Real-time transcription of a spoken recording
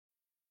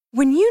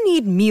When you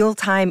need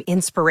mealtime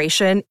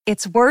inspiration,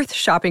 it's worth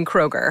shopping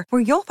Kroger,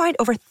 where you'll find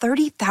over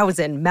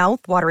 30,000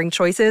 mouth-watering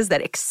choices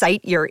that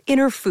excite your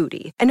inner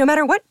foodie. And no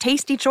matter what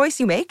tasty choice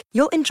you make,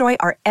 you'll enjoy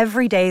our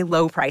everyday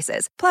low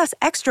prices, plus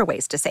extra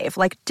ways to save,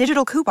 like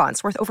digital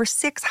coupons worth over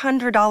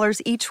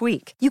 $600 each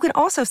week. You can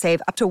also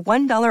save up to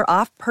 $1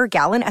 off per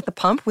gallon at the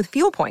pump with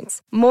fuel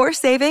points. More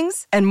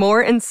savings and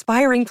more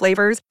inspiring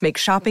flavors make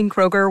shopping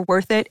Kroger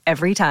worth it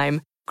every time.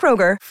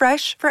 Kroger,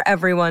 fresh for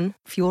everyone.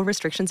 Fuel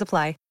restrictions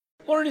apply.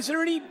 Lauren, is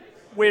there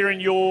anywhere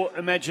in your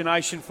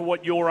imagination for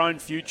what your own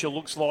future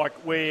looks like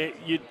where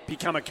you'd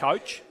become a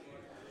coach?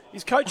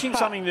 Is coaching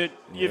something that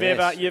you've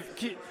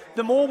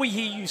the more we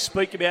hear you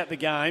speak about the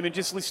game and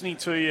just listening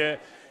to you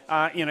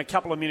in a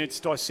couple of minutes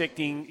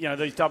dissecting,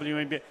 these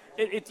WNBA,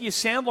 you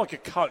sound like a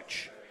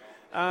coach.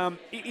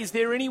 Is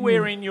there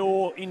anywhere in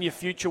your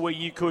future where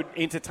you could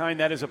entertain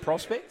that as a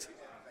prospect?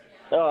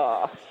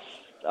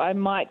 I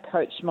might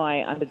coach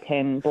my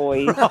under-10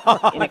 boys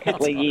in a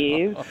couple of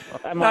years.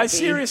 I might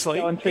seriously,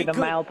 going through the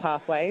male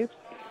pathways.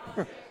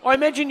 I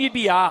imagine you'd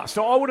be asked.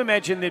 I would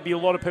imagine there'd be a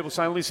lot of people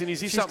saying, listen,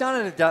 is this something... She's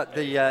done it at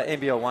the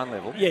NBL 1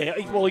 level. Yeah,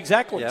 well,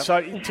 exactly. Yep.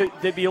 So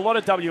there'd be a lot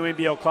of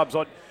WNBL clubs.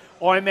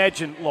 I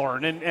imagine,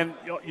 Lauren, and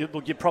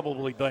look, you've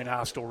probably been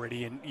asked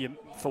already, and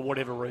for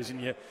whatever reason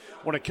you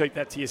want to keep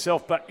that to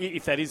yourself, but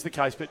if that is the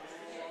case, but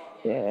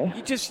yeah,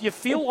 you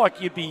feel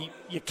like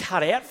you're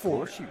cut out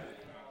for it.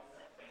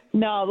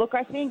 No, look,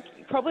 I think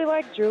probably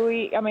like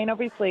Julie, I mean,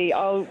 obviously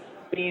I'll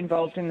be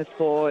involved in the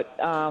sport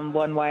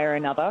one way or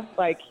another.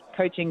 Like,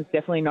 coaching's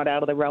definitely not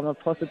out of the realm of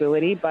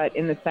possibility, but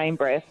in the same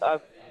breath,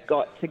 I've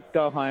got to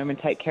go home and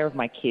take care of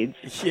my kids.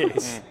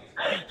 Yes,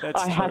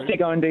 I have to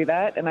go and do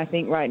that, and I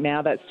think right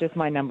now that's just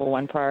my number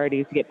one priority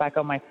is to get back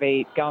on my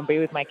feet, go and be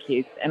with my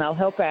kids, and I'll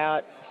help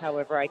out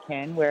however I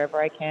can, wherever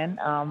I can,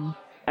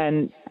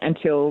 and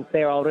until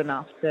they're old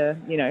enough to,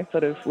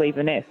 sort of leave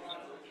the nest.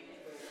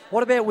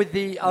 What about with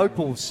the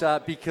Opals?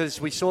 Because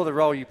we saw the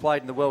role you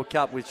played in the World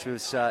Cup, which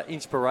was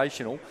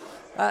inspirational.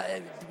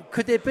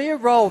 Could there be a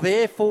role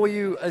there for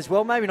you as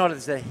well? Maybe not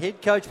as a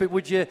head coach, but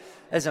would you,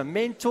 as a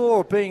mentor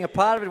or being a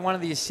part of it, one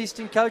of the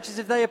assistant coaches,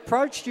 have they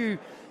approached you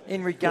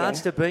in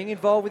regards to being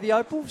involved with the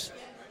Opals?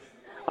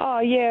 Oh,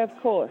 yeah, of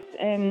course.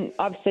 And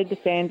I've said to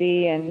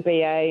Sandy and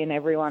BA and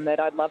everyone that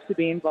I'd love to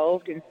be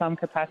involved in some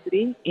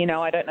capacity.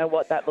 I don't know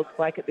what that looks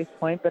like at this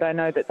point, but I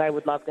know that they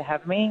would love to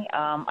have me.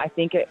 I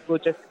think it will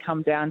just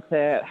come down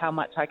to how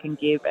much I can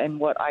give and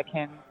what I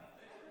can,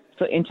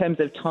 so in terms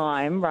of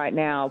time right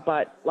now.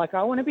 But,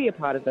 I want to be a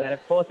part of that.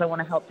 Of course, I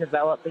want to help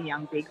develop the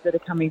young bigs that are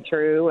coming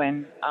through.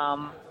 And,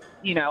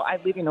 I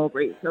live in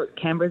Albury, so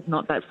Canberra's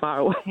not that far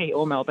away,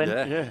 or Melbourne.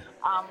 Yeah.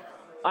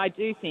 I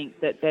do think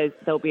that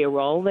there'll be a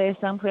role there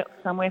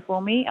somewhere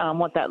for me.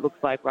 What that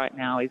looks like right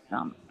now is,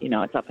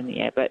 it's up in the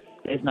air, but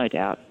there's no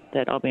doubt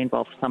that I'll be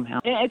involved somehow.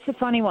 It's a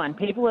funny one.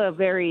 People are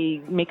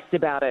very mixed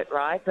about it,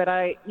 right? But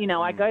I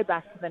go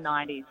back to the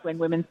 90s when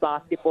women's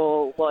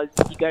basketball was,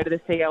 you go to the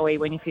COE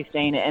when you're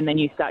 15 and then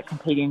you start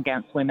competing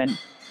against women.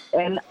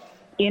 And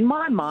in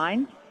my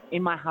mind,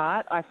 in my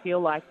heart, I feel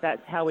like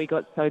that's how we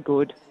got so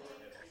good.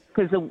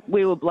 Because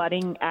we were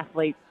blooding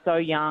athletes so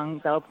young.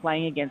 They were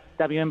playing against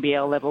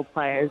WNBL level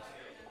players.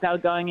 They were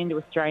going into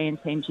Australian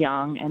teams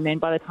young. And then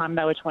by the time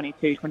they were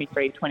 22,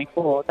 23,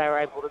 24, they were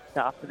able to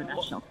start for the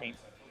national team.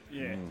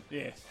 Yeah.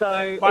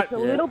 So it's a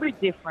little bit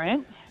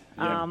different.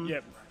 Yeah.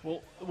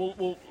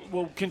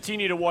 We'll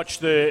continue to watch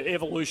the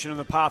evolution and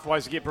the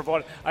pathways that get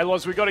provided. Hey,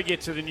 Loz, we've got to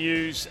get to the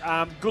news.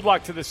 Good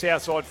luck to the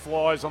Southside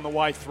Flyers on the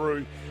way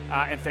through.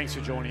 And thanks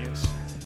for joining us.